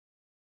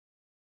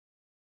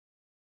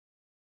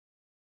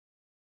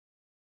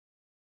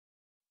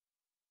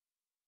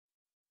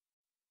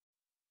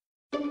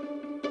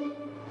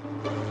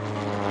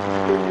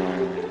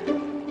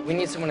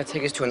need someone to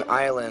take us to an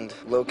island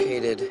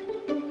located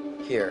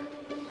here.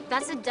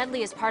 That's the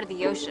deadliest part of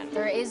the ocean.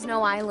 There is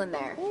no island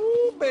there.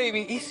 Ooh,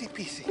 baby, easy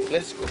peasy.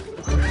 Let's go.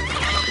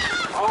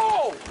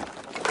 Oh!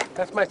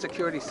 That's my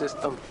security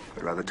system.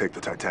 I'd rather take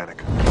the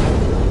Titanic.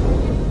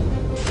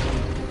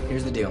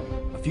 Here's the deal.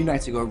 A few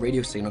nights ago, a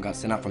radio signal got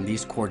sent out from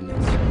these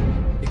coordinates.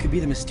 It could be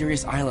the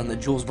mysterious island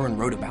that Jules Verne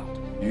wrote about.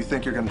 You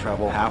think you're gonna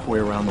travel halfway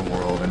around the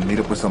world and meet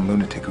up with some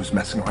lunatic who's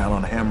messing around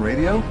on a ham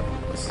radio?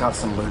 It's not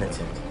some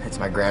lunatic. It's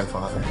my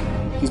grandfather.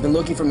 He's been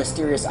looking for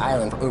Mysterious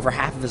Island for over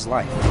half of his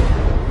life.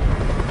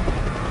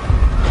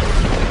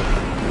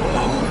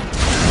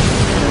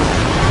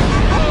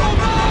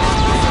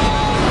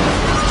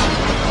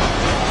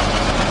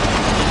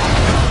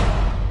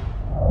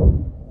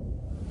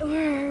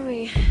 Where are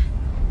we?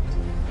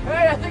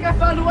 Hey, I think I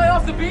found a way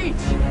off the beach.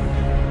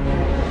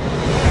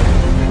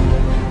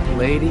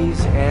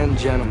 Ladies and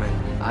gentlemen,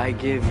 I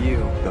give you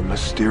The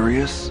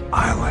Mysterious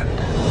Island.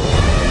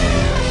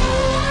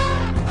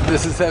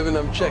 This is heaven,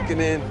 I'm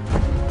checking in.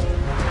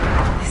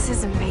 This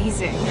is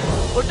amazing.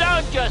 Well,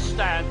 don't just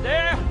stand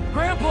there.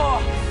 Grandpa!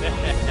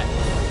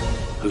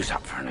 Who's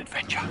up for an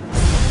adventure?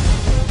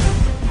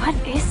 What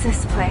is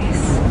this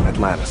place?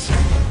 Atlantis.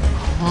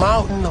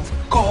 Mountain of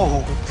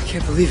gold. I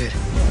can't believe it.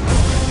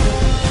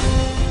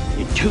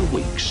 In 2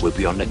 weeks, we'll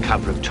be on the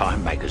cover of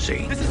Time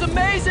magazine. This is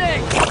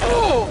amazing!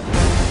 Oh!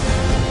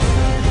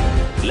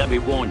 Let me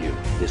warn you,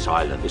 this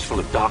island is full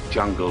of dark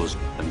jungles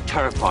and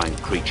terrifying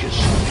creatures.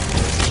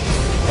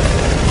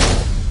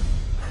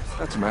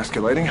 That's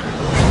emasculating.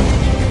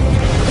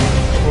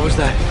 What was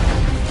that?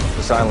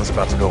 This island's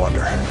about to go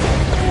under. How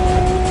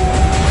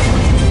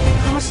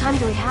much time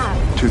do we have?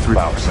 2-3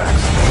 hours,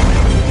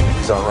 Max.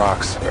 These aren't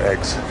rocks, they're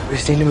eggs. We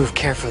just need to move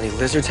carefully.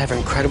 Lizards have an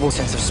incredible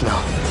sense of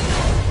smell.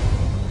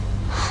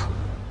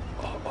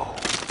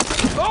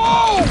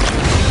 Oh!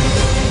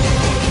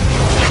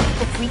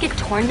 If we get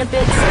torn to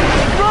bits,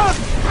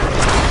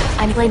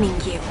 I'm blaming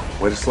you.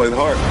 Way to slay the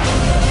heart.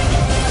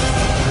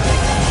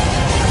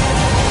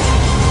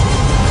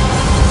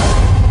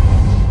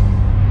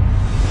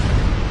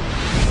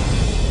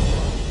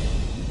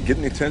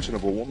 Getting the attention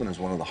of a woman is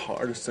one of the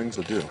hardest things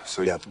to do.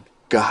 So you've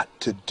got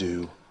to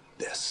do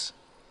this.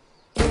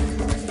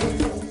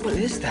 What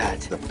is that?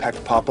 The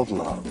peck pop of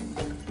love.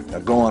 Now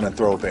go on and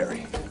throw a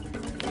berry.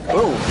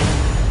 Boom!